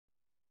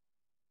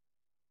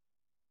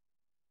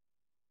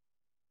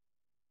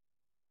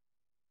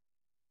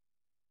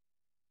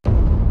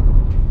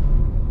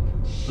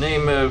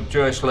Name of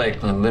Joyce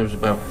Lakeland. Lives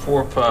about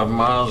 4 or 5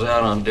 miles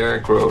out on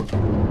Derrick Road.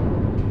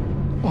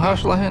 Well, how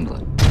shall I handle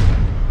it?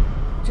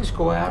 Just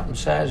go out and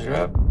size her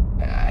up.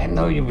 I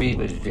know you'll be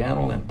as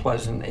gentle and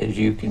pleasant as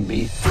you can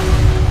be.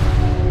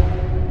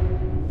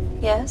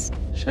 Yes?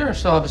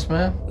 Sheriff's office,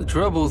 ma'am. The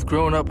trouble with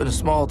growing up in a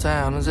small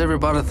town is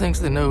everybody thinks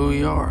they know who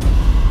you are.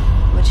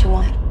 What you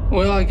want?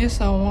 Well, I guess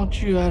I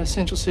want you out of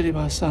Central City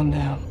by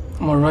sundown.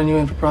 I'm gonna run you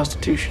in for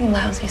prostitution.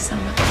 Lousy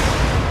summer.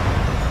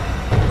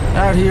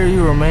 Out here,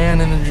 you're a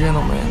man and a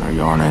gentleman, or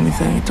you aren't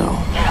anything at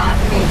all. Get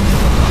off me.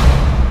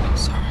 I'm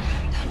sorry.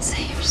 Don't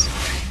say you're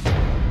sorry.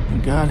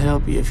 And God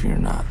help you if you're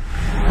not.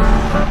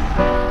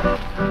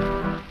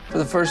 For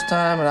the first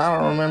time, and I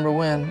don't remember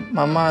when,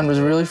 my mind was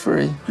really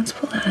free. Let's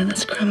pull out of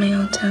this crummy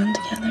old town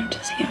together,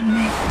 just you and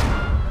me.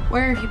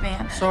 Where have you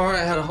been? Sorry,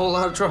 I had a whole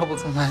lot of trouble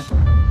tonight.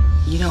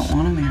 You don't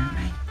want to marry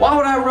me. Why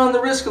would I run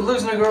the risk of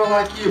losing a girl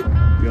like you?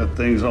 You got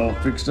things all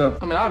fixed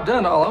up? I mean, I've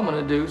done all I'm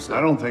gonna do, so...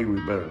 I don't think we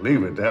better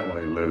leave it that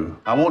way, Lou.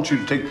 I want you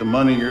to take the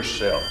money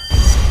yourself.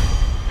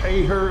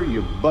 Pay her,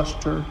 you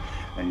bust her,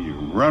 and you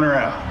run her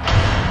out.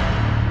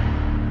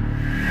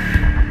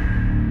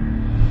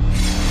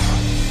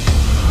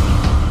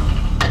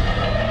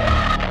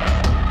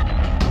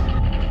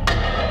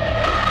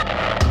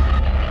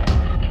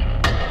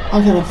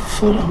 I got a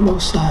foot on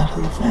both sides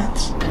of the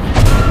fence.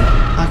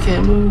 I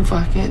can't move,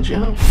 I can't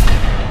jump.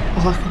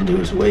 All I can do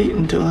is wait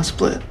until I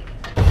split.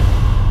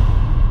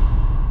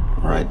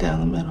 Right down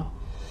the middle.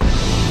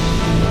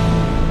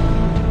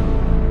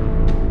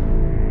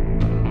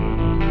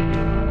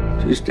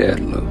 She's dead,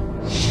 Lou.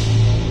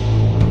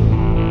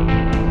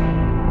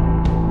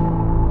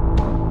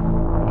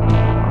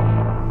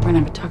 We're gonna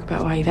have to talk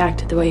about why you've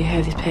acted the way you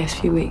have these past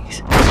few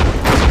weeks.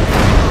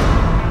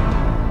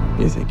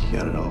 You think you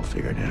got it all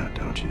figured out,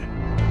 don't you?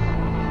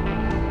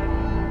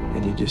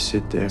 And you just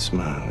sit there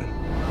smiling.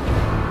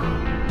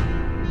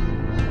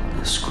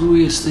 As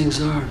screwy as things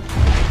are,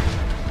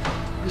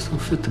 this don't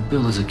fit the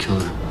bill as a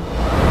killer.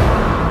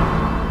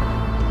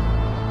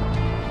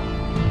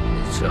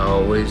 It's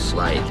always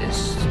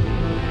slightest.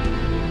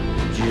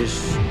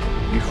 Just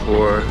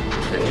before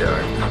the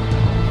dark.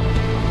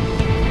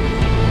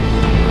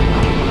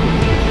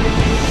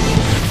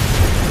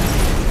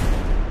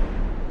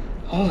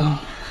 Hold on.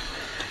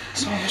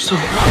 It's almost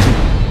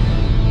over.